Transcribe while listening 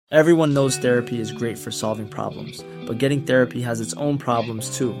Everyone knows therapy is great for solving problems, but getting therapy has its own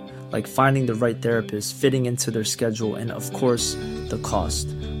problems too, like finding the right therapist, fitting into their schedule, and of course, the cost.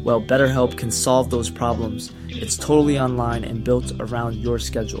 Well, BetterHelp can solve those problems. It's totally online and built around your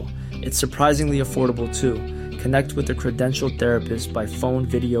schedule. It's surprisingly affordable too. Connect with a credentialed therapist by phone,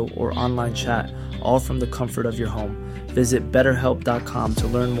 video, or online chat, all from the comfort of your home. Visit BetterHelp.com to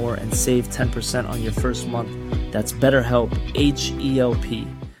learn more and save 10% on your first month. That's BetterHelp, H-E-L-P.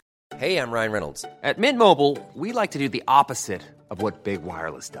 Hey, I'm Ryan Reynolds. At Mint Mobile, we like to do the opposite of what Big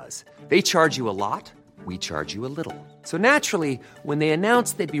Wireless does. They charge you a lot, we charge you a little. So naturally, when they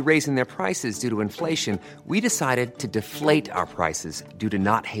announced they'd be raising their prices due to inflation, we decided to deflate our prices due to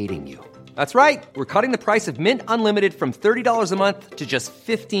not hating you. That's right. We're cutting the price of Mint Unlimited from $30 a month to just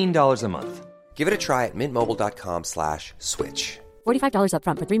 $15 a month. Give it a try at mintmobile.com/switch. $45 up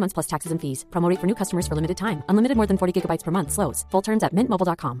front for 3 months plus taxes and fees. Promo rate for new customers for limited time. Unlimited more than 40 gigabytes per month slows. Full terms at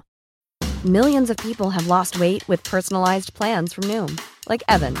mintmobile.com. Millions of people have lost weight with personalized plans from Noom. Like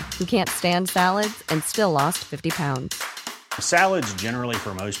Evan, who can't stand salads and still lost 50 pounds. Salads generally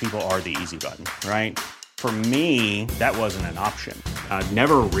for most people are the easy button, right? For me, that wasn't an option. I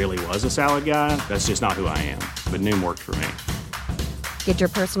never really was a salad guy. That's just not who I am. But Noom worked for me. Get your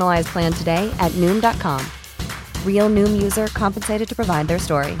personalized plan today at Noom.com. Real Noom user compensated to provide their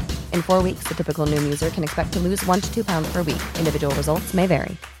story. In 4 weeks, the typical Noom user can expect to lose 1 to 2 pounds per week. Individual results may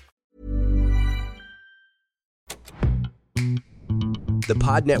vary. The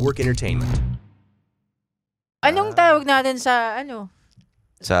Pod Network Entertainment. Anong tawag natin sa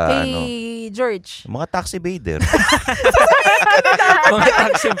Sa kay George? Mga taxi evader.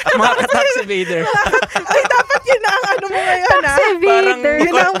 mga taxi evader. Ay, dapat yun ang mo ngayon, taxi evader.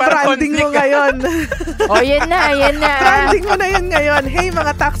 Yun ang branding mo ngayon. Yan na. Branding mo na yun ngayon. Hey,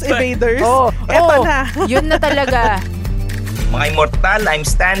 mga tax evaders. Eto na. Yun na talaga. Mga Immortal, I'm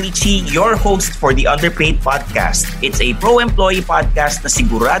Stanley Chi, your host for the Underpaid Podcast. It's a pro-employee podcast na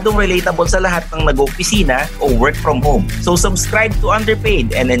siguradong relatable sa lahat ng nag-opisina o work from home. So subscribe to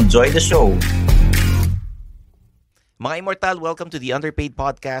Underpaid and enjoy the show. Mga Immortal, welcome to the Underpaid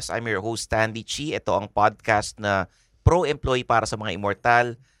Podcast. I'm your host, Stanley Chi. Ito ang podcast na pro-employee para sa mga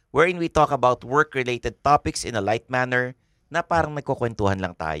Immortal, wherein we talk about work-related topics in a light manner na parang nagkukwentuhan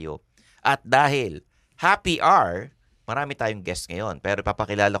lang tayo. At dahil happy hour, marami tayong guests ngayon. Pero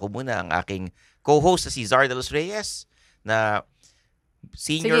papakilala ko muna ang aking co-host na si Zar de los Reyes na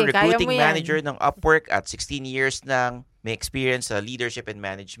Senior Recruiting Manager ng Upwork at 16 years nang may experience sa leadership and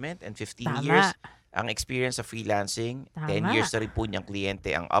management and 15 years ang experience sa freelancing. 10 years na rin po niyang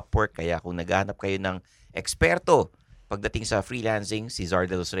kliyente ang Upwork. Kaya kung naghahanap kayo ng eksperto pagdating sa freelancing, si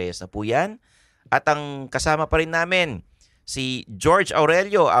Zar de los Reyes na po yan. At ang kasama pa rin namin, si George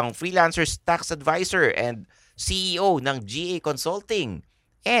Aurelio, ang Freelancer's Tax Advisor and CEO ng GA Consulting,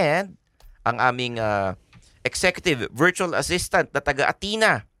 and ang aming Executive Virtual Assistant na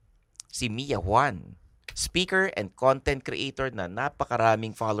taga-Atina, si Mia Juan, speaker and content creator na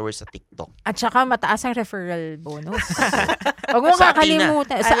napakaraming followers sa TikTok. At saka mataas ang referral bonus. Huwag mo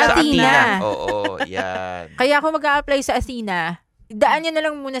kakalimutan. Sa Athena. Oo, yan. Kaya kung mag-a-apply sa Athena, daan nyo na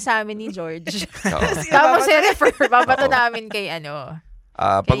lang muna sa amin ni George. Tapos refer, babato namin kay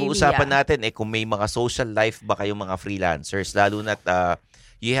pag-uusapan natin kung may mga social life ba kayong mga freelancers, lalo na't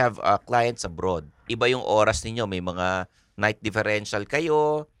you have clients abroad. Iba yung oras ninyo, may mga night differential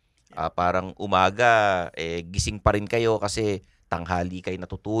kayo, parang umaga gising pa rin kayo kasi tanghali kayo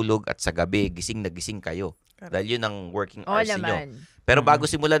natutulog at sa gabi gising na gising kayo. Dahil yun ang working hours ninyo. Pero bago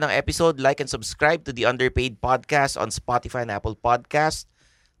simulan ng episode, like and subscribe to the Underpaid Podcast on Spotify and Apple Podcast.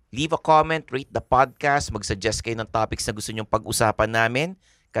 Leave a comment, rate the podcast, mag-suggest kayo ng topics na gusto nyong pag-usapan namin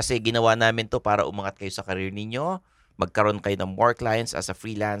kasi ginawa namin to para umangat kayo sa career ninyo, magkaroon kayo ng more clients as a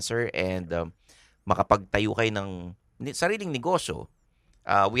freelancer, and makapagtayo kayo ng sariling negosyo.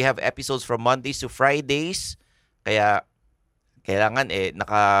 We have episodes from Mondays to Fridays, kaya kailangan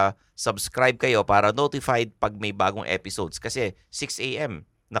naka-subscribe kayo para notified pag may bagong episodes kasi 6 a.m.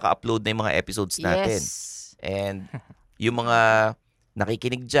 naka-upload na yung mga episodes natin. Yes. And yung mga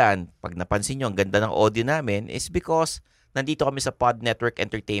nakikinig dyan, pag napansin nyo, ang ganda ng audio namin is because nandito kami sa Pod Network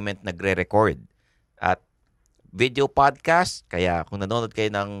Entertainment nagre-record. At video podcast, kaya kung nanonood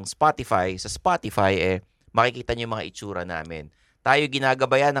kayo ng Spotify, sa Spotify, makikita nyo yung mga itsura namin. Tayo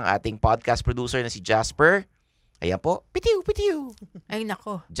ginagabayan ng ating podcast producer na si Jasper. Ayan po, pitiw. Ay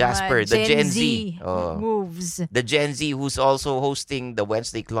nako. Jasper, the Gen Z. Moves. The Gen Z who's also hosting the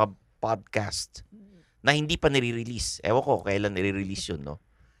Wednesday Club podcast. Na hindi pa nire-release. Ewan ko kailan nire-release yun, no?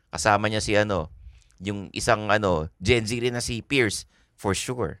 Kasama niya si yung isang Gen Z rin na si Pierce. For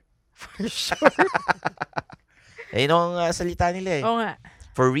sure. For sure. Ayun ang salita nila Oo nga.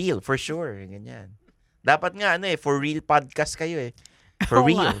 For real, for sure. Ganyan. Dapat nga, for real podcast kayo eh. For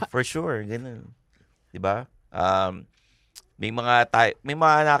real, for sure. Ganun. Diba? May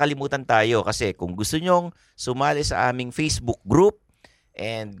mga nakalimutan tayo kasi kung gusto nyong sumali sa aming Facebook group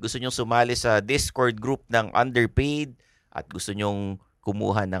and gusto nyong sumali sa Discord group ng Underpaid at gusto nyong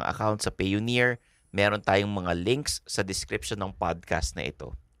kumuha ng account sa Payoneer, meron tayong mga links sa description ng podcast na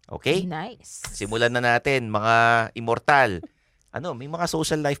ito. Okay? Nice. Simulan na natin, mga immortal. May mga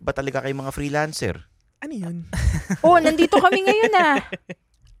social life ba talaga kayong mga freelancer? Ano yun? Nandito kami ngayon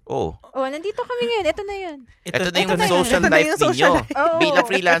nandito kami ngayon. Ito na yun. Ito na yung social life ninyo. Bilang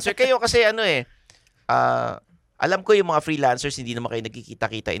freelancer. Kayo kasi alam ko yung mga freelancers hindi naman kayo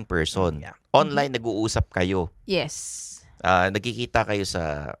nagkikita-kita in person. Yeah. Online, nag-uusap kayo. Yes. Nagkikita kayo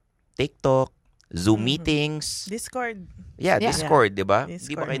sa TikTok, Zoom meetings. Discord. Yeah, Discord, di ba? Discord.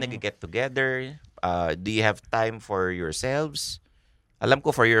 Di ba kayo nag-get together? Do you have time for yourselves? Alam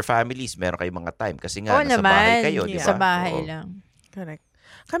ko for your families, meron kayong mga time. Kasi nga, nasa bahay kayo, di ba? Sa bahay lang. Correct.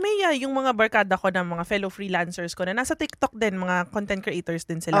 Kami, yung mga barkada ko ng mga fellow freelancers ko na nasa TikTok din, mga content creators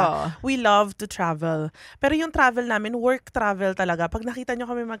din sila. We love to travel. Pero yung travel namin, work travel talaga. Pag nakita nyo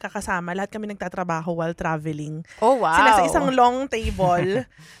kami magkakasama, lahat kami nagtatrabaho while traveling. Oh, wow. Sila sa isang long table.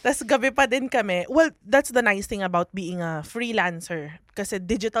 Tapos gabi pa din kami. Well, that's the nice thing about being a freelancer. Kasi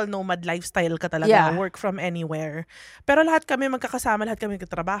digital nomad lifestyle ka talaga. Yeah. Work from anywhere. Pero lahat kami magkakasama, lahat kami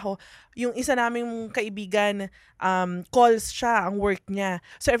nagtatrabaho. Yung isa naming kaibigan, calls siya, ang work niya.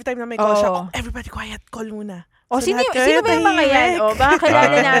 So every time na may call siya, everybody quiet, call muna. So sino ba yung mga yan? Baka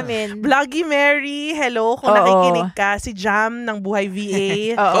kilala namin. Vloggy Mary, hello. Kung nakikinig ka, si Jam ng Buhay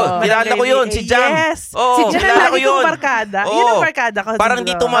VA. Kilala ko yun, si Jam. Yes. Si Jam ang lagi kong barkada. Yun ang barkada ko. Parang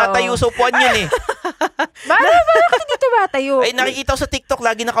di tumatayo sa upuan yun eh. Bakit hindi tumatayo? Ay, nakikita ko sa TikTok,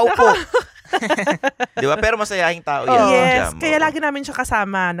 lagi nakaupo. Di ba? Pero masayahing tao yan. Yes. Kaya lagi namin siya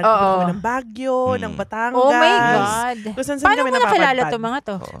kasama. Nagpunta kami ng Baguio, ng Batangas. Oh my God. Paano mo nakilala to mga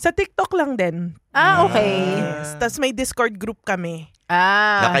to? Sa TikTok lang din. Okay. Yes. Tapos may Discord group kami.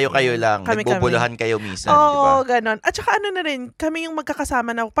 Na kayo-kayo lang. Nagbubuluhan kayo minsan. Oo, ganon. At saka na rin, kami yung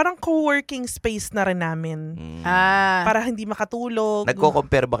magkakasama na parang co-working space na rin namin. Para hindi makatulog.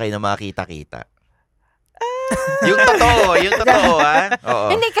 Nagko-compare ba kayo na makita-kita? Yung totoo, ha?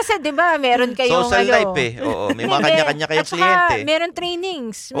 Oo. Hindi kasi, di ba, meron kayong social life eh. Oo, may mga kanya-kanya kayong kliyente. Meron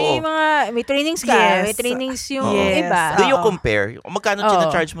trainings. May trainings ka. Yes. May trainings yung Yes. iba. Do you compare? Magkano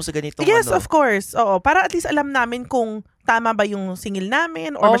charge mo sa ganitong Yes, of course. Oo, para at least alam namin kung tama ba yung singil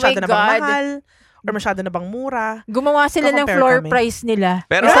namin or masyado na bang mahal or masyado na bang mura. Gumawa sila ng floor price nila.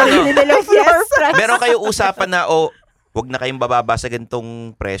 Pero meron kayo usapan na, huwag na kayong bababa sa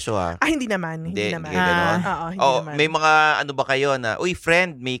ganitong presyo ha. Hindi naman. Hindi naman. Hindi naman. May mga ano ba kayo na, uy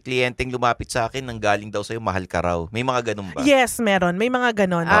friend, may kliyenteng lumapit sa akin nang galing daw sa'yo, mahal ka raw. May mga ganun ba? Yes, meron. May mga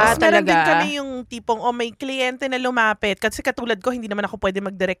ganun. Meron din kami yung tipong, may kliyente na lumapit. Kasi katulad ko, hindi naman ako pwede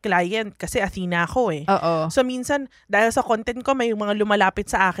mag-direct client kasi Athena ako eh. So minsan, dahil sa content ko, may mga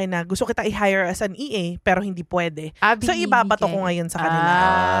lumalapit sa akin na gusto kita i-hire as an EA, pero hindi pwede. So ibabato ko ngayon sa kanila.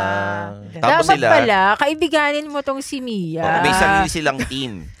 Tapos dapat pala, kaibiganin mo tong si Mia. May sarili silang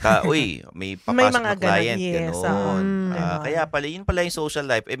team. May papasok na client. Yes, kaya pala, yun pala yung social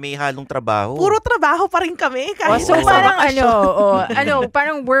life. May halong trabaho. Puro trabaho pa rin kami. So parang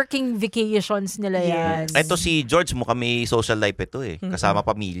parang working vacations nila yan. Ito si George, mukhang may social life ito eh. Kasama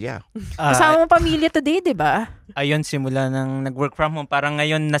pamilya. Kasama mo pamilya today, di ba? Ayun, simula nang nag-work from home, parang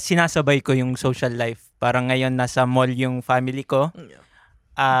ngayon sinasabay ko yung social life. Parang ngayon nasa mall yung family ko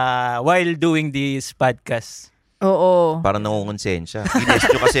while doing this podcast. Oo. Parang nangungonsensya.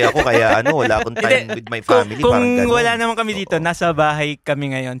 Ginesto kasi ako kaya wala akong time with my family. Kung wala naman kami dito, nasa bahay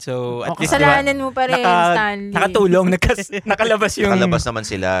kami ngayon. So at least kasalanan mo pa rin, Stanley. Nakatulong, nakalabas yung... Nakalabas naman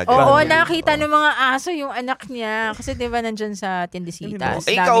sila. Oo, nakita ng mga aso yung anak niya. Kasi di ba nandyan sa Tendesitas.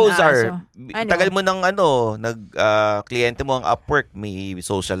 Ikaw, Zar, tagal mo ng kliyente mo ang Upwork, may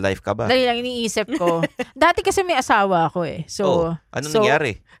social life ka ba? Dali lang, iniisip ko. Dati kasi may asawa ako eh. So, anong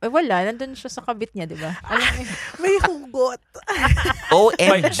nangyari? Wala, nandun siya sa kabit niya, di ba? May hugot.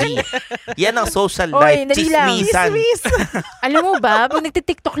 OMG. Yan ang social life. Chismisan. Alam mo ba, pag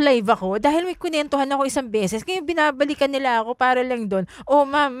nagtitiktok live ako, dahil may kunentuhan ako isang beses, kaya binabalikan nila ako para lang doon.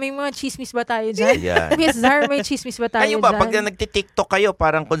 Ma'am, may mga chismis ba tayo dyan? Yes, Zar, may chismis ba tayo dyan? Kayo ba, pag nagtitiktok kayo,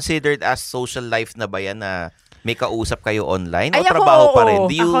 parang considered as social life na ba yan na may kausap kayo online? O trabaho pa rin?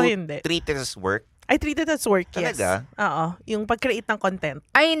 Do you treat it as work? I treat it as work, yes. Talaga? Oo. Yung pag-create ng content.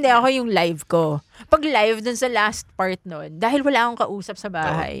 Hindi. Ako yung live ko. Pag live dun sa last part nun, dahil wala akong kausap sa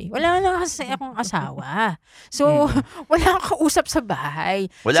bahay, wala na kasi akong asawa. So, wala akong kausap sa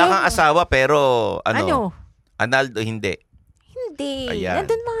bahay. Wala kang asawa pero, Analdo, hindi. Hindi. Ayan.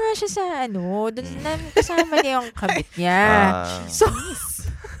 Nandun pa nga siya sa doon kasama niya yung kabit niya.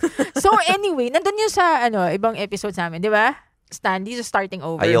 So anyway, nandun yun sa ibang episode sa amin, di ba? Stanley, so starting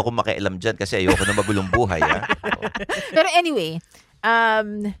over. Ayoko makialam dyan kasi ayoko na magulong buhay. Pero anyway,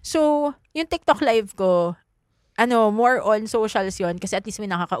 so yung TikTok live ko, more on socials yun kasi at least may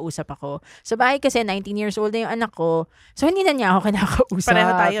nakakausap ako. Sa bahay kasi 19 years old na yung anak ko. So hindi na niya ako kinakausap.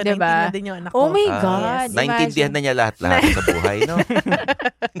 Pareho tayo, diba? 19 na din yung anak ko. Oh my God. Yes. Naintindihan na niya lahat sa buhay, no?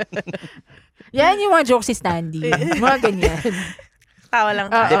 Yan yung mga jokes si Stanley. Mga ganyan. Tawa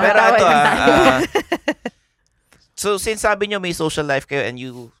lang tayo. Pero ito so since sabi nyo may social life kayo and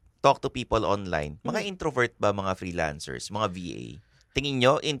you talk to people online, mga introvert ba mga freelancers, mga VA? Tingin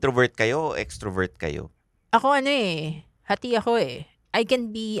nyo, introvert kayo o extrovert kayo? Ako hati ako I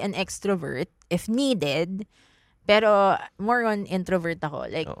can be an extrovert if needed, pero more on introvert ako.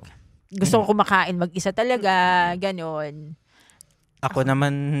 Like, gusto ko kumakain mag-isa talaga, ganon. Ako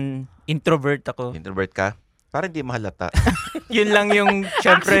naman, introvert ako. Introvert ka? Parang hindi mahalata. Yun lang yung,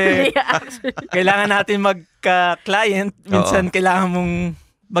 syempre, kailangan natin magka-client. Minsan kailangan mong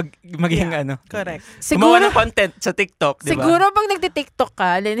maging Correct. Gumawa ng content sa TikTok, di ba? Siguro pag nagti-TikTok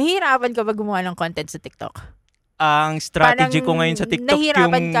ka, nahihirapan ka ba gumawa ng content sa TikTok? Ang strategy ko ngayon sa TikTok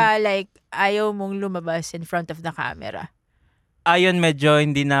nahihirapan ka, like, ayaw mong lumabas in front of the camera. Ayun, medyo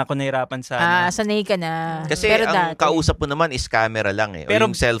hindi na ako nahirapan sa sanay ka na. Kasi pero ang dati, kausap mo naman is camera lang Pero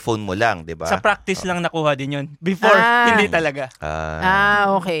o yung cellphone mo lang, di ba? Sa practice lang nakuha din yun. Before, hindi talaga.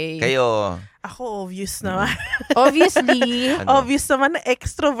 Okay. Kayo? Ako, obvious naman. Obviously. Obvious naman na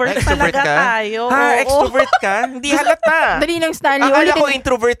extrovert talaga ka? tayo. Extrovert ka? Hindi halata. Dali lang, Stanley. Akala ko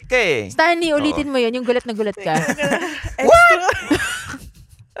introvert ka Stanley, ulitin mo yun. Yung gulat na gulat ka. What?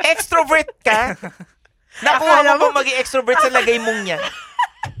 Extrovert ka? Nakuha mo ba maging extrovert sa lagay mong yan?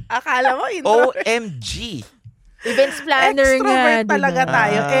 Akala mo introvert. OMG. Events planner extrovert nga. talaga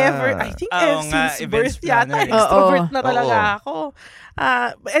tayo. I think since birth yata, extrovert na talaga ako.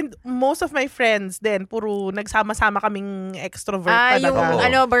 And most of my friends din, puro nagsama-sama kaming extrovert talaga.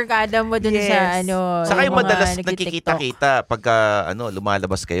 Yung barkada mo dun sa Saka yung madalas nagkikita-kita pagka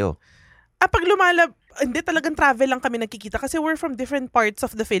lumalabas kayo. Pag hindi talagang travel lang kami nagkikita kasi we're from different parts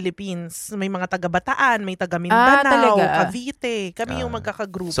of the Philippines. May mga taga Bataan, may taga Mindanao, Cavite. Kami yung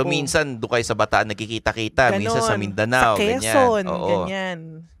magkakagrupo. So minsan doon kayo sa Bataan nagkikita-kita, minsan sa Mindanao, sa Quezon,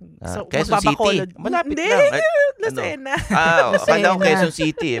 ganyan. So Quezon City, malapit lang. Lucena. Akala ko Quezon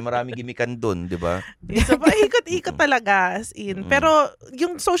City, maraming gimikan doon, di ba? So ikot-ikot talaga as in. Pero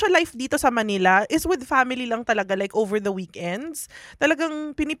yung social life dito sa Manila is with family lang talaga, like over the weekends.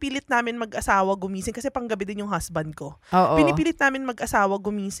 Talagang pinipilit namin mag-asawa gumising kasi panggabi din yung husband ko. Pinipilit namin mag-asawa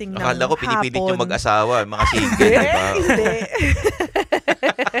gumising ng hapon. Akala ko pinipilit yung mag-asawa, mga single, di ba? Hindi.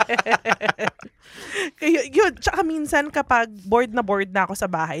 Yun, tsaka minsan kapag bored na ako sa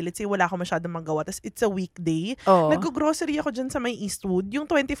bahay, let's say wala ako masyadong magawa, tas it's a weekday, nag-grocery ako dyan sa may Eastwood, yung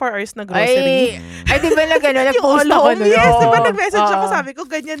 24 hours na grocery. Ay di ba na gano'n? Nag-post ako nun. Yes, diba nag-message ako, sabi ko,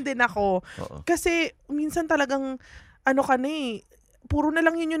 ganyan din ako. Kasi minsan talagang, puro na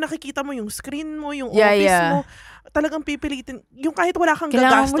lang yun yung nakikita mo, yung screen mo, yung office mo. Talagang pipilitin. Yung kahit wala kang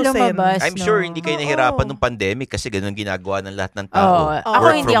gagastusin. I'm sure hindi kayo nahirapan nung pandemic kasi ganun ginagawa ng lahat ng tao. Ako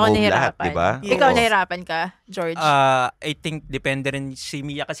hindi ako nahirapan. Lahat, diba? Yes. Ikaw nahirapan ka, George? I think depende rin si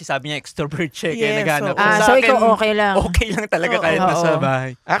Mia kasi sabi niya extrovert siya. Kaya naghanap. So ikaw okay lang? Okay lang talaga kahit nasa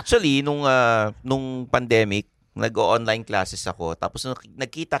bahay. Actually, nung pandemic, nag-online classes ako. Tapos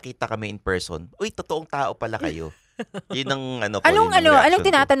nagkita-kita kami in person. Uy, totoong tao pala kayo. Yun ang Anong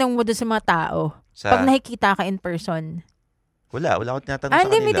tinatanong mo doon sa mga tao? Pag nakikita ka in person? Wala akong tinatanong sa kanila.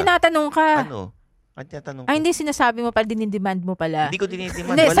 Hindi, may tinatanong ka. Ano tinatanong ko? Hindi sinasabi mo pala, dinidemand mo pala. Hindi ko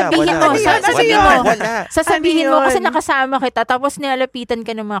dinidemand. Sasabihin mo kasi nakasama kita tapos nilalapitan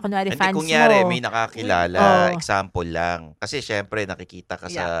ka ng mga kunwari fans mo. Hindi, kunyari, may nakakilala. Example lang. Kasi syempre, nakikita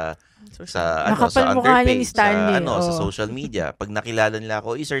ka sa underpage, sa social media. Pag nakilala nila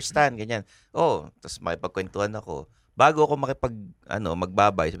ako, Sir Stan, ganyan. Tapos makipagkwentuhan ako. Bago ako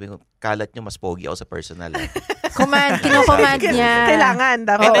magbabay, sabi ko, kalat nyo, mas pogi ako sa personal. Kinukommand niya. Kailangan.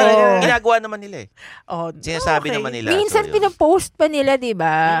 Dapat. Ginagawa naman nila Sinasabi naman nila. Minsan pinapost pa nila, di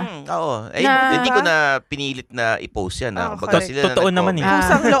ba? Oo. Hindi ko na pinilit na i-post yan. Totoo naman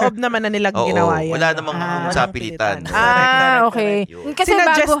Kusang loob naman na nilang ginawa yan. Wala namang sapilitan. Okay. Kasi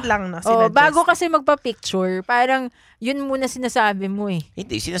sinuggest lang. Bago kasi magpa-picture, parang yun muna sinasabi mo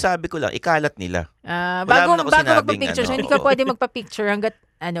Hindi, sinasabi ko lang, ikalat nila. Bago magpa-picture, so hindi ka pwede magpa-picture hanggat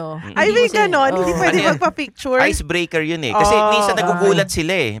may ganon, hindi pwede magpa-picture. Icebreaker yun Kasi minsan nagugulat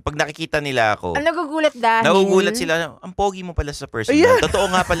sila pag nakikita nila ako. Ang nagugulat dahil? Nagugulat sila, ang pogi mo pala sa personal. Totoo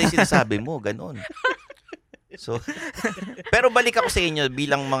nga pala yung sinasabi mo, ganon. So, pero balik ako sa inyo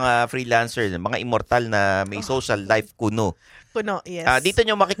bilang mga freelancer, mga immortal na may social life kuno. Kuno, yes. Dito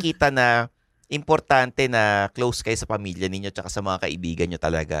nyo makikita na importante na close kayo sa pamilya ninyo tsaka sa mga kaibigan nyo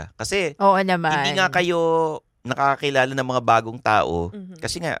talaga. Kasi, oo naman. hindi nga kayo nakakakilala ng mga bagong tao.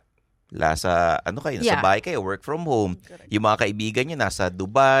 Kasi nga, nasa bahay kayo, work from home. Correct. Yung mga kaibigan nyo nasa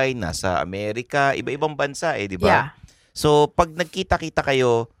Dubai, nasa Amerika, iba-ibang bansa di ba? Yeah. So, pag nagkita-kita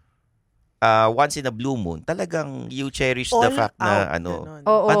kayo, once in a blue moon, talagang you cherish all the fact na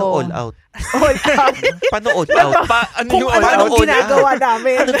Oo. all out? All out. Paano all out? Kung ano ginagawa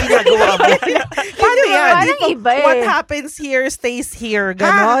namin. Ano ginagawa mo? Paano yan? Parang iba eh. What happens here stays here.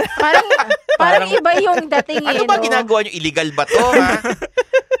 Ganon. Parang iba yung dating Ano ba ginagawa nyo? Illegal ba to, ha?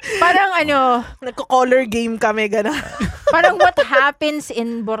 Parang nagko-color game kami, gano'n. Parang what happens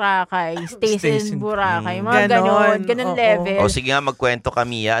in Boracay stays in Boracay. Mga ganon level. O sige nga, magkwento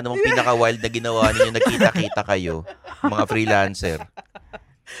kami, ha? Ano mong pinaka-wild na ginawa ninyo? Nagkita-kita kayo, mga freelancer.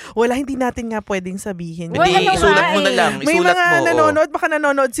 Wala, hindi natin nga pwedeng sabihin. Hindi, isulat mo na lang. May Isulat mga mo. nanonood, baka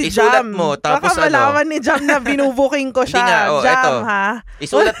nanonood si Isulat Jam. mo, tapos baka malaman ni Jam na binubuking ko siya. Hindi nga, Jam, eto. ha?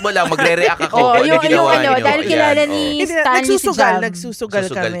 Isulat mo lang, magre-react ako. Yung dahil kilala ni Stanley si Jam. Nagsusugal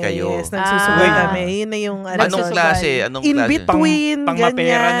kami. Kayo. Yes, nagsusugal kami. Yun na yung Anong klase? In between,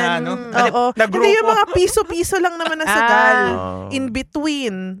 ganyan. Hindi yung mga piso-piso lang naman na sugal. In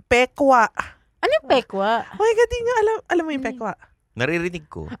between, pekwa. Ano yung pekwa? Oh my God, di nga alam mo yung pekwa. Naririnig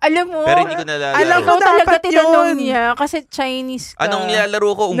ko. Alam mo. Pero hindi ko nalalaro. Alam ko talaga dapat tinanong yun. niya kasi Chinese ka. Anong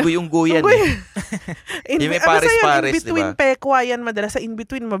nilalaro ko? Unggoy-unggoyan. Yung may pares-pares, in between, diba? Pekwa yan madalas. Sa in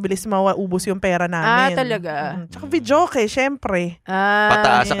between, mabilis maubos yung pera namin. Talaga? Tsaka videoke, syempre.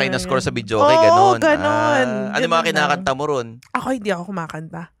 Pataasa kayo na score sa videoke, ganon. Ganon. Ano mga kinakanta mo ron? Ako, hindi ako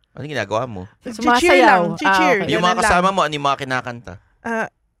kumakanta. Ano ginagawa mo? Cheer lang. Cheer. Yung mga kasama mo, ano yung mga kinakanta?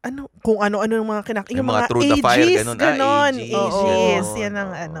 Kung ano-ano yung mga kinakanta. Yung mga Through the Fire, ganon. Ages. Yan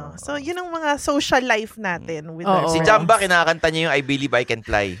ang So, yun ang mga social life natin. With our si friends. Jam ba, kinakanta niya yung I Believe I Can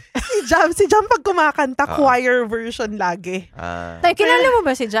Fly? Si Jam pag kumakanta, choir version lagi. Tay, kilala mo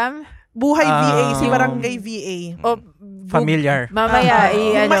ba si Jam? Buhay VA, si Barangay VA. Familiar. Mamaya,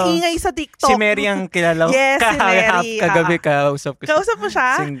 maingay sa TikTok. Si Mary ang kilala. Yes, si Mary. Kagabi kausap ko siya. Kausap mo siya?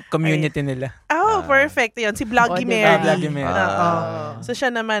 Sa community nila. Perfect. Yun, si Vloggy Mary. Vloggy Mary. So siya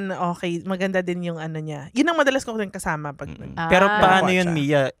naman, okay, maganda din yung ano niya. Yun ang madalas ko rin kasama. Pero paano yun,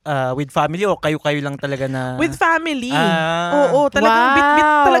 Mia? With family o kayo-kayo lang talaga na? With family. Oo, talagang bit-bit,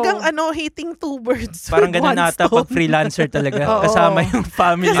 talagang hating two birds parang with ganun one ata stone. pag freelancer talaga. Kasama yung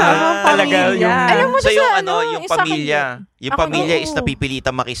family. Talaga yung... Alam mo So yung yung sa pamilya. Yung pamilya is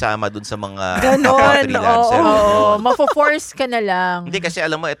napipilitan makisama dun sa mga freelancer. Oo. Mafo-force ka na lang. Hindi kasi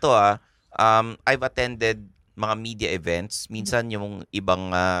alam mo ito I've attended mga media events. Minsan yung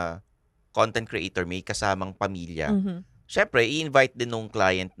ibang content creator may kasamang pamilya. Syempre, i-invite din nung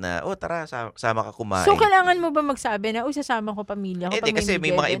client na, tara, sama ka kumain. So, kailangan mo ba magsabi na, sasama ko pamilya ko? Kasi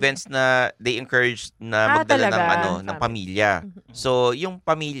may mga events na they encourage na magdala ng pamilya. So, yung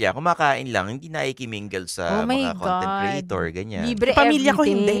pamilya, kumakain lang, hindi nakikimingle sa mga content creator, ganyan. Libre pamilya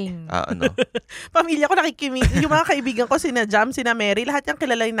everything. ko hindi. Pamilya ko nakikimingle. Yung mga kaibigan ko, sina Jam, sina Mary, lahat yung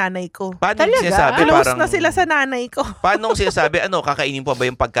kilala yung nanay ko. Paano sinasabi? Close na sila sa nanay ko. Paano sinasabi, kakainin po ba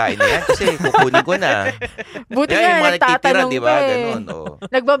yung pagkain na yan? Kasi kukunin ko na. Buti nga, nagtatanong diba? pa Ganon,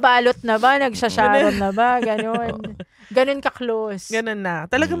 Nagbabalot na ba? Nagsasharon na ba? Ganon. Ganon ka-close. Ganon na.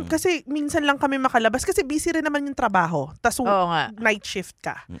 Talagang kasi minsan lang kami makalabas kasi busy rin naman yung trabaho. Tas night shift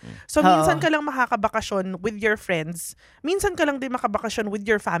ka. So minsan ka lang makakabakasyon with your friends. Minsan ka lang din makabakasyon with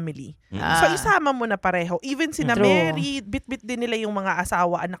your family. So isama mo na pareho. Even sina Mary, bit-bit din nila yung mga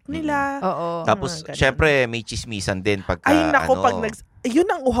asawa, anak nila. Tapos, syempre, may chismisan din pagka, ay, nako, yun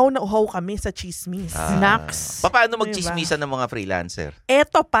ang uhaw na uhaw kami sa chismis. Snacks. Paano magchismisan ng mga freelancer?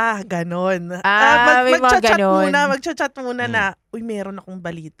 Eto pa, ganon. Magchat muna na, uy, meron akong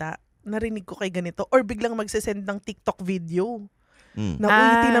balita. Narinig ko kay ganito. Or biglang magsisend ng TikTok video. Na,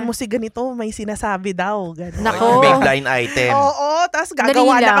 uy, tinan mo si ganito, may sinasabi daw. Nako. Big blind item. Oo, tapos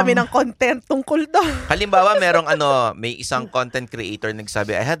gagawa na kami ng content tungkol doon. Halimbawa, may isang content creator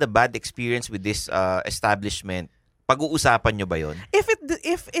nagsabi, I had a bad experience with this establishment. Pag-uusapan nyo ba yun?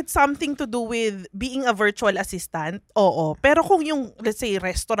 If it's something to do with being a virtual assistant, oo. Pero kung yung, let's say,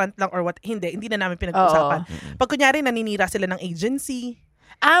 restaurant lang or what, hindi na namin pinag-uusapan. Pag kunyari, naninira sila ng agency.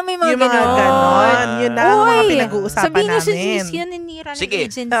 May mga yung mga ganon. Yun na ang mga pinag-uusapan sabihin namin. Sabihin nyo siya ninira ng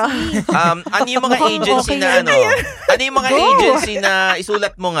agency. Ano yung mga agency na ano yung mga agency na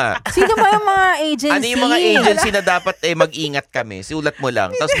isulat mo nga? Sino ba yung mga agency? Ano yung mga agency na dapat mag-ingat kami? Sulat mo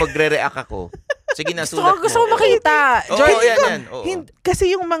lang. Tapos magre-react ako. Sige na, sulat mo. Gusto ko makita. Oo, yan.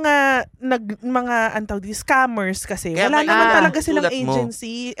 Kasi yung mga scammers kasi, wala naman talaga silang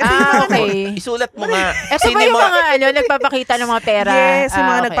agency. Okay. Isulat mo nga. Ito ba yung mga nagpapakita ng mga pera? Yes, yung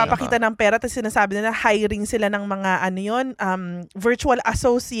mga nagpapakita ng pera. Tapos sinasabi nila, hiring sila ng mga virtual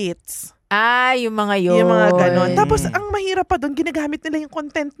associates. Yung mga yun. Yung mga ganon. Tapos, ang mahirap pa doon, ginagamit nila yung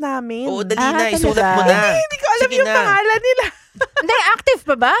content namin. Oo, dali na. Isulat mo na. Hindi ko alam yung pangalan nila. Hindi, active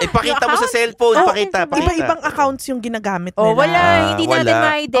pa ba? Ipakita mo sa cellphone. Pakita. Iba-ibang accounts yung ginamit nila. Wala. Hindi natin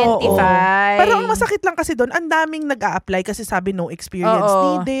ma-identify. Pero ang masakit lang kasi doon, ang daming nag-a-apply kasi sabi no experience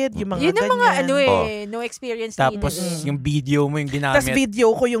needed. Yung mga yun ganyan. Yung mga no experience Tapos, needed. yung video mo yung ginamit. Tapos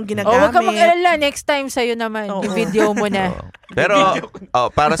video ko yung ginagamit. Huwag ka mag-alala. Next time sa'yo naman. Yung video mo na. Pero,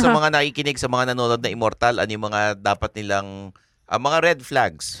 para sa mga nakikinig, sa mga nanonood na Immortal, ano yung mga dapat nilang, mga red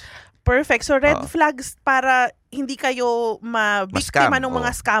flags? Perfect. So, red flags para hindi kayo mabiktima ng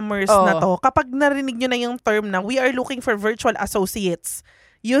mga scammers na to. Kapag narinig nyo na yung term na, we are looking for virtual associates.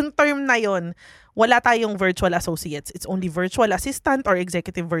 Yung term na yun, wala tayong virtual associates. It's only virtual assistant or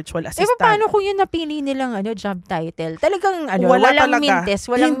executive virtual assistant. Paano kung yun napili nilang job title? Talagang walang mintes.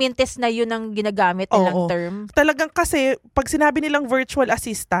 Walang mintes na yun ang ginagamit nilang term. Talagang kasi, pag sinabi nilang virtual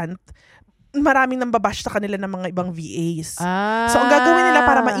assistant, maraming nambabash sa kanila ng mga ibang VAs. So, ang gagawin nila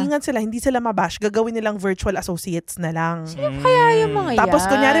para maingat sila, hindi sila mabash, gagawin nilang virtual associates na lang. Sino kaya yung mga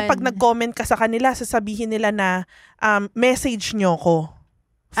Tapos, kunyari, pag nag-comment ka sa kanila, sasabihin nila na, message nyo ko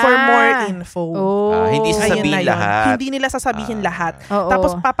for more info. Hindi sasabihin lahat. Hindi nila sasabihin lahat.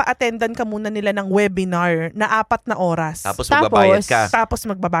 Tapos, papa-attendan ka muna nila ng webinar na 4 na oras. Tapos, magbabayad ka. Tapos,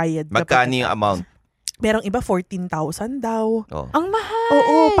 magbabayad. Magkano yung amount? Merong iba, 14,000 daw. Ang mahal.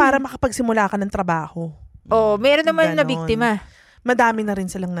 Oo, para makapagsimula ka ng trabaho. Meron naman na biktima. Madami na rin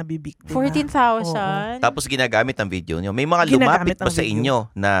silang nabibiktima. 14,000? Tapos ginagamit ang video nyo. May mga lumapit ba sa inyo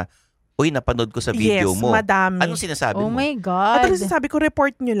na, uy, napanood ko sa video mo. Yes, madami. Anong sinasabi mo? Oh my God. At ang sinasabi ko,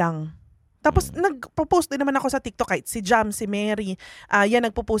 report nyo lang. Tapos, nagpo-post din naman ako sa TikTok kahit si Jam, si Mary. Yan,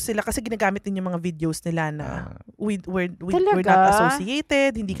 nagpo-post sila kasi ginagamit din yung mga videos nila na we're not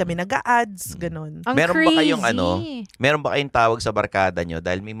associated, hindi kami nag-a-ads, ganun. Ang meron crazy. Ba kayong meron ba kayong tawag sa barkada nyo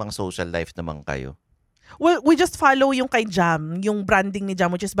dahil may mga social life naman kayo? Well, we just follow yung kay Jam, yung branding ni Jam,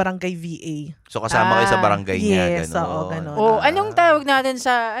 which is Barangay VA. So, kasama kayo sa barangay niya, yes, gano'n. Anong tawag natin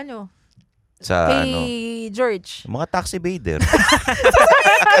sa sa kay George? Mga taxi evader.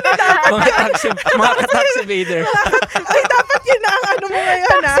 mga ka-taxi evader. Ay, dapat yun ang mo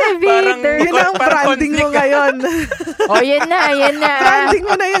ngayon, taxi evader. Yun ang branding mo ngayon. Yan na. Branding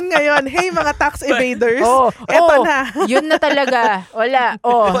mo na yun ngayon. Hey, mga tax evaders. Eto na. Yun na talaga. Wala.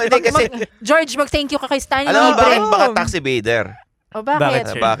 George, mag-thank you ka kay Stanley. Alam mo bakit mga taxi evader?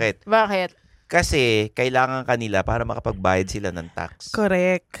 Bakit? Kasi kailangan kanila para makapagbayad sila ng tax.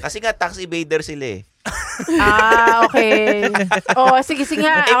 Correct. Kasi nga tax evader sila eh. Okay. Sige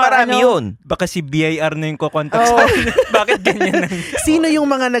nga. Marami yun. Baka si BIR na yung kukontak sa akin. Bakit ganyan? Sino yung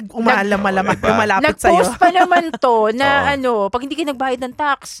mga lumalapit sa'yo? Nag-post pa naman to na pag hindi kayo nagbayad ng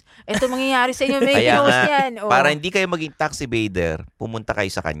tax, ito mangyayari sa inyo. May pinost yan. Para hindi kayo maging tax evader, pumunta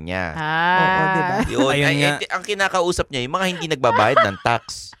kayo sa kanya. Diba? Yun. Ang kinakausap niya, yung mga hindi nagbabayad ng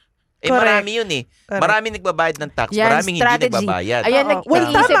tax. Marami yun eh. Correct. Maraming nagbabayad ng tax, maraming hindi nagbabayad. Ayan,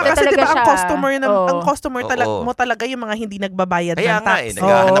 tama kasi diba ang customer mo talaga yung mga hindi nagbabayad ng tax. Kaya nga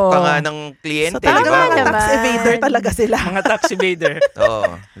naghahanap ka nga ng kliyente. So talaga mga tax evader talaga sila. Mga tax evader.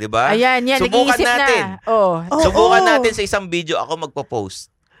 Di ba? Ayan, subukan natin. Subukan natin sa isang video ako magpo-post.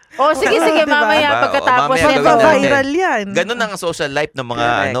 Sige, mamaya pagkatapos viral yan. Ganun ang social life ng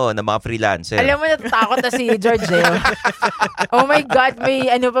mga ng mga freelancer. Alam mo, natatakot na si George Oh my God,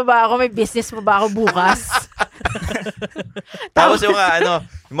 may may business pa ba ako bukas? Tapos yung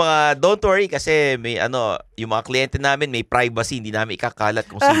mga don't worry kasi may yung mga kliyente namin may privacy, hindi namin ikakalat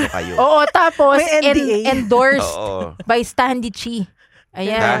kung sino kayo. Tapos endorsed by Stanley Chi.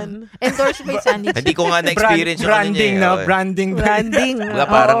 Ayan. Endorsed by Sandy. Hindi ko nga na-experience branding, branding.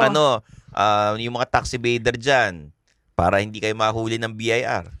 Parang yung mga taxi evader dyan, para hindi kayo mahuli ng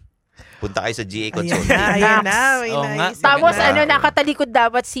BIR. Punta kayo sa GA Consulting. Ayan na. Tapos nakatalikod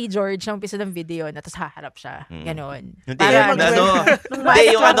dapat si George ng piso ng video na tapos haharap siya. Ganon. Hindi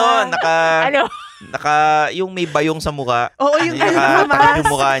yung may bayong sa mukha. Yung nakatakip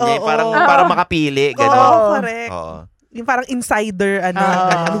yung mukha niya. Para makapili. Ganon. Correct. Yung parang insider,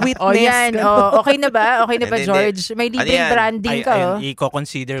 witness. Yan. Okay na ba? Okay na ba, George? May libreng branding ka.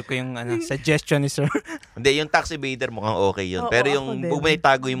 I-consider ko yung suggestion ni sir. Hindi, yung tax evader mukhang okay yun. Pero yung huwag mo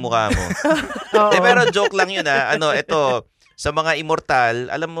itago yung mukha mo. Pero joke lang yun ito, sa mga immortal,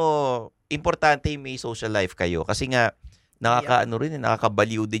 alam mo, importante yung may social life kayo. Kasi nga,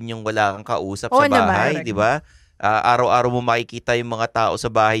 nakakabaliw din yung wala kang kausap sa bahay, di ba? Araw-araw mo makikita yung mga tao sa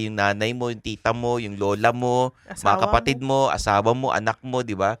bahay, yung nanay mo, yung tita mo, yung lola mo, mga kapatid mo, asawa mo, anak mo,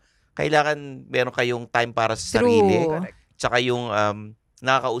 di ba? Kailangan meron kayong time para sa sarili. Tsaka yung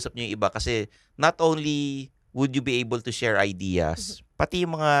nakakausap niyo yung iba kasi not only would you be able to share ideas, pati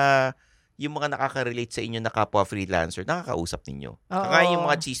yung mga nakaka-relate sa inyo na kapwa freelancer, nakakausap ninyo. Kaya yung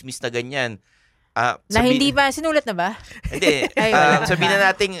mga chismis na ganyan, hindi ba? Sinulat na ba? Hindi. Sabihin na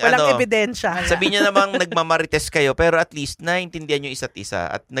natin, walang ebidensya. Sabihin nyo namang nagmamarites kayo, pero at least naintindihan nyo isa't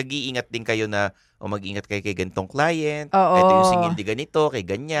isa at nag-iingat din kayo na mag-ingat kayo kay ganitong client. Ito yung singil di ganito, kay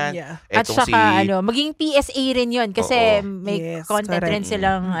ganyan. Yeah. At saka, maging PSA rin yun kasi may content rin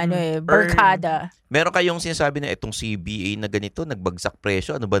silang barkada. Meron kayong sinasabi na itong CBA na ganito, nagbagsak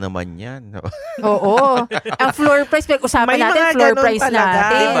presyo. Ano ba naman yan? Oo. Ang floor price, usapan natin, floor price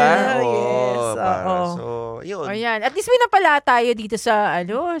natin. Diba? Yes. So, yun. Ayan. At least may napala tayo dito sa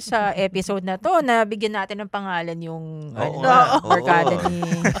episode na to na bigyan natin ng pangalan yung barkada ni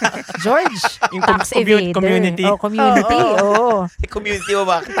George. Yung tax evader. Community. Community. Community mo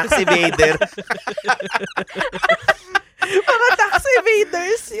ba? Tax evader. Mga tax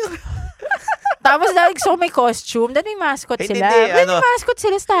evaders yun. Tapos may costume. May mascot sila. May mascot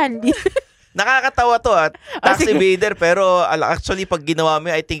sila, Stanley. Nakakatawa to tax evader, pero actually pag ginawa mo,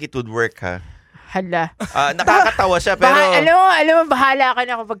 I think it would work ha. Hala. Nakakatawa siya pero alam mo, bahala ka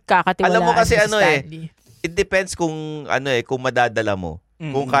na kapag kakatiwalaan. Alam mo kasi it depends kung kung madadala mo.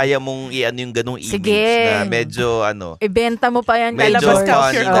 Kung kaya mong yung ganung image na medyo ibenta mo pa yan. Medyo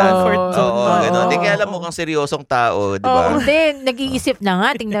funny na. Ganun. Hindi kaya alam mo kang seryosong tao, di ba? Hindi. Nag-iisip na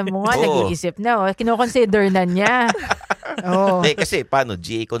nga. Tingnan mo nga. Nag-iisip na. Kino-consider na niya. Kasi paano?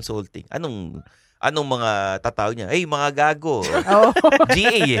 GA Consulting. Anong mga tatawag niya? Hey, mga gago.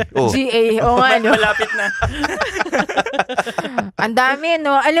 GA GA. Nga, malapit na. Ang dami,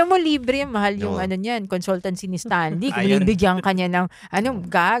 Alam mo, libre, mahal yung niyan, consultancy ni Stanley. Kung binibigyan ka niya ng,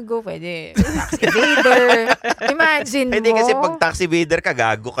 gago, pwede, tax evader. Imagine mo. Hindi kasi pag tax evader ka,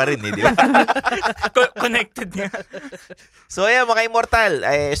 gago ka rin, di ba? Connected nga. So, ayan, mga immortal,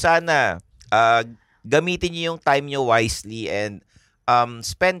 sana, gamitin niyo yung time niyo wisely and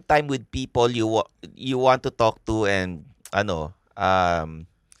spend time with people you want to talk to and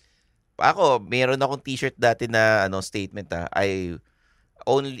ako meron akong t-shirt dati na statement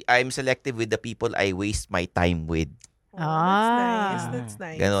I'm selective with the people I waste my time with. That's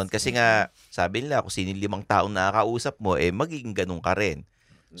nice. Ganon kasi nga sabi nila kung sino 5 taong nakakausap mo magiging ganun ka rin.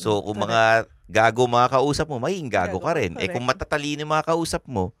 So kung mga gago mga kausap mo, magiging gago ka rin. Kung matatalino mga kausap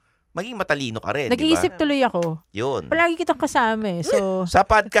mo, maging matalino ka rin, nag-iisip tuloy ako. Yun. Palagi kitang kasama So, sa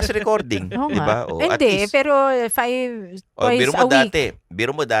podcast recording, di ba? Hindi, pero 5 twice a week.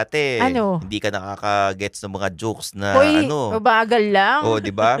 Biro mo dati, hindi ka nakaka-gets ng mga jokes na bagal lang.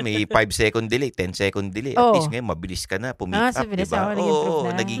 Di ba? May 5 second delay, 10 second delay. At least ngayon, mabilis ka na, pumake up, di ba?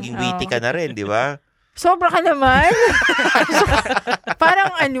 Nagiging witty ka na rin, di ba? Sobra ka naman.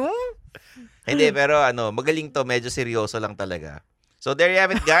 Parang Hindi, pero magaling to, medyo seryoso lang talaga. So there you have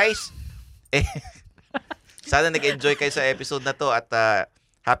it, guys. Sana nag-enjoy kayo sa episode na to at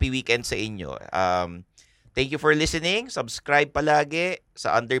happy weekend sa inyo. Thank you for listening. Subscribe palagi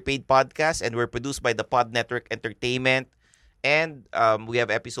sa Underpaid Podcast and we're produced by the Pod Network Entertainment and we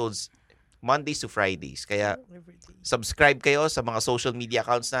have episodes Mondays to Fridays. Kaya subscribe kayo sa mga social media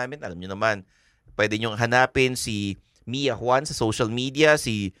accounts namin. Alam nyo naman, pwede nyo hanapin si Mia Juan sa social media,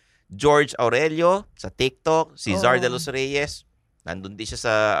 si George Aurelio sa TikTok, si Zar de los Reyes. Nandun din siya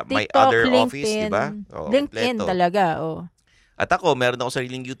sa TikTok, my other LinkedIn. office, di ba? LinkedIn kompleto. talaga, At ako, meron ako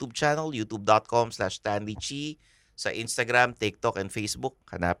sariling YouTube channel, youtube.com/StanleyChi. Sa Instagram, TikTok, and Facebook.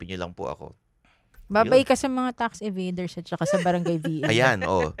 Hanapin nyo lang po ako. Babay ka sa mga tax evaders at saka sa barangay VA. Ayan,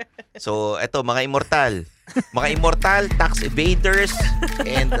 So, eto, mga immortal. Mga immortal, tax evaders,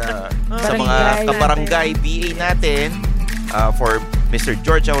 and sa mga kabarangay VA natin, for Mr.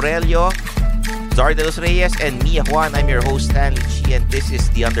 George Aurelio, Zar de los Reyes, and Mia Juan. I'm your host, Stanley Chi, and this is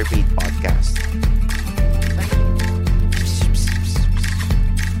the Underpaid Podcast.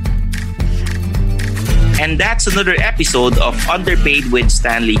 And that's another episode of Underpaid with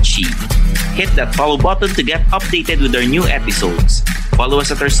Stanley Chi. Hit that follow button to get updated with our new episodes. Follow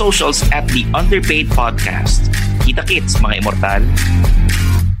us at our socials at the Underpaid Podcast. Kita-kits, mga immortal.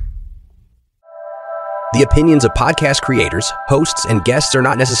 The opinions of podcast creators, hosts, and guests are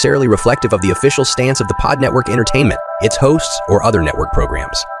not necessarily reflective of the official stance of the Pod Network Entertainment, its hosts, or other network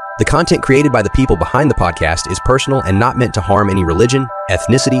programs. The content created by the people behind the podcast is personal and not meant to harm any religion,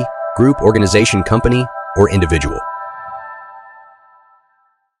 ethnicity, group, organization, company, or individual.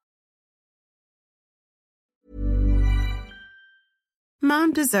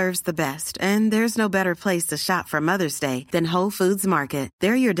 Mom deserves the best, and there's no better place to shop for Mother's Day than Whole Foods Market.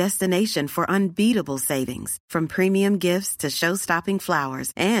 They're your destination for unbeatable savings, from premium gifts to show-stopping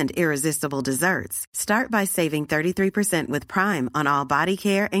flowers and irresistible desserts. Start by saving 33% with Prime on all body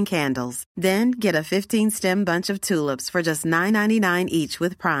care and candles. Then get a 15-stem bunch of tulips for just $9.99 each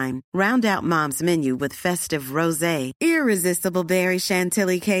with Prime. Round out Mom's menu with festive rosé, irresistible berry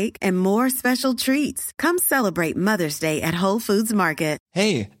chantilly cake, and more special treats. Come celebrate Mother's Day at Whole Foods Market.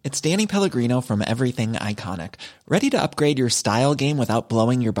 Hey, it's Danny Pellegrino from Everything Iconic. Ready to upgrade your style game without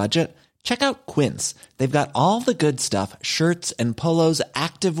blowing your budget? Check out Quince. They've got all the good stuff, shirts and polos,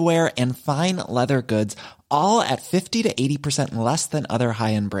 activewear, and fine leather goods, all at 50 to 80% less than other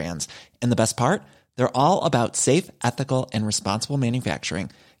high-end brands. And the best part? They're all about safe, ethical, and responsible manufacturing.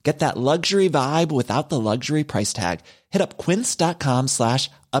 Get that luxury vibe without the luxury price tag. Hit up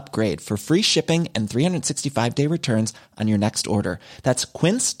quince.com/upgrade for free shipping and 365-day returns on your next order. That's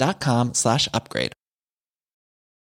quince.com/upgrade.